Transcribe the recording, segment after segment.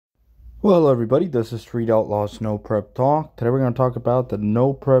Well, hello everybody, this is Street Outlaws No Prep Talk. Today we're going to talk about the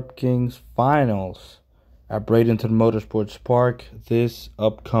No Prep Kings finals at Bradenton Motorsports Park this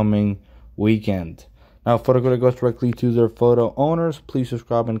upcoming weekend. Now, photo that goes directly to their photo owners. Please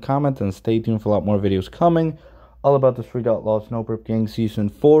subscribe and comment, and stay tuned for a lot more videos coming all about the Street Outlaws No Prep Kings Season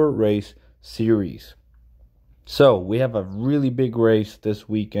 4 race series. So, we have a really big race this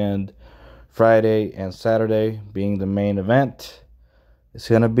weekend, Friday and Saturday being the main event. It's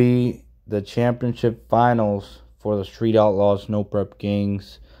going to be the championship finals for the Street Outlaws No Prep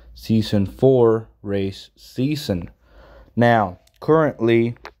Kings Season 4 race season. Now,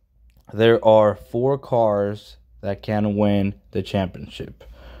 currently, there are 4 cars that can win the championship.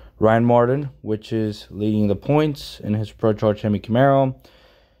 Ryan Martin, which is leading the points in his Pro-Charged Hemi Camaro,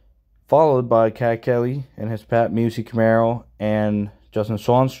 followed by Cat Kelly in his Pat Musi Camaro, and Justin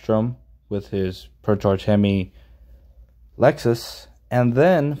Swanstrom with his Pro-Charged Hemi Lexus, and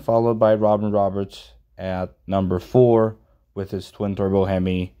then followed by Robin Roberts at number 4 with his twin turbo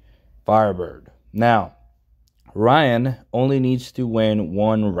Hemi Firebird. Now, Ryan only needs to win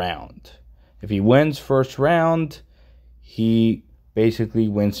 1 round. If he wins first round, he basically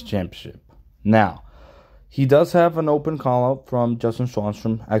wins the championship. Now, he does have an open call-out from Justin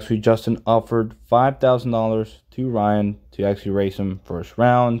Swanstrom. Actually, Justin offered $5,000 to Ryan to actually race him first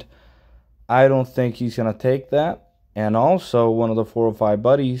round. I don't think he's going to take that. And also, one of the 405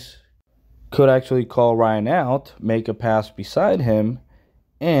 buddies could actually call Ryan out, make a pass beside him,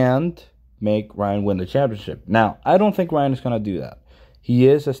 and make Ryan win the championship. Now, I don't think Ryan is going to do that. He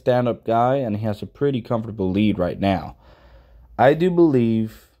is a stand-up guy, and he has a pretty comfortable lead right now. I do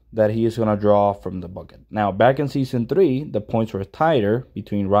believe that he is going to draw from the bucket. Now, back in Season 3, the points were tighter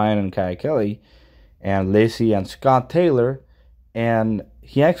between Ryan and Kai Kelly, and Lacey and Scott Taylor, and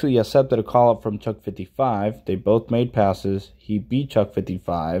he actually accepted a call-up from Chuck 55. They both made passes. He beat Chuck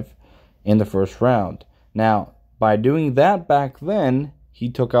 55 in the first round. Now, by doing that back then, he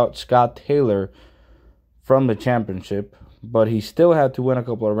took out Scott Taylor from the championship, but he still had to win a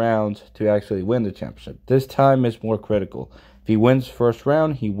couple of rounds to actually win the championship. This time is more critical. If he wins first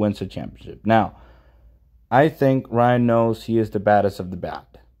round, he wins the championship. Now, I think Ryan knows he is the baddest of the bad.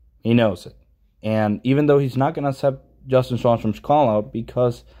 He knows it. And even though he's not going to accept Justin Swanstrom's call-out,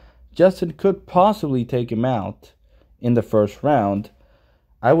 because Justin could possibly take him out in the first round,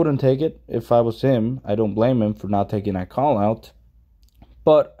 I wouldn't take it if I was him. I don't blame him for not taking that call-out.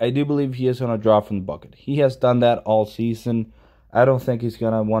 But I do believe he is going to draw from the bucket. He has done that all season. I don't think he's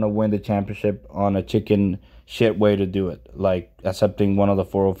going to want to win the championship on a chicken shit way to do it, like accepting one of the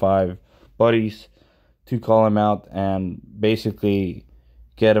 405 buddies to call him out and basically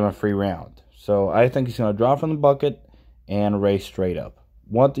get him a free round. So I think he's going to draw from the bucket and race straight up.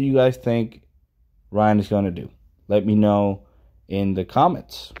 What do you guys think Ryan is going to do? Let me know in the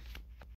comments.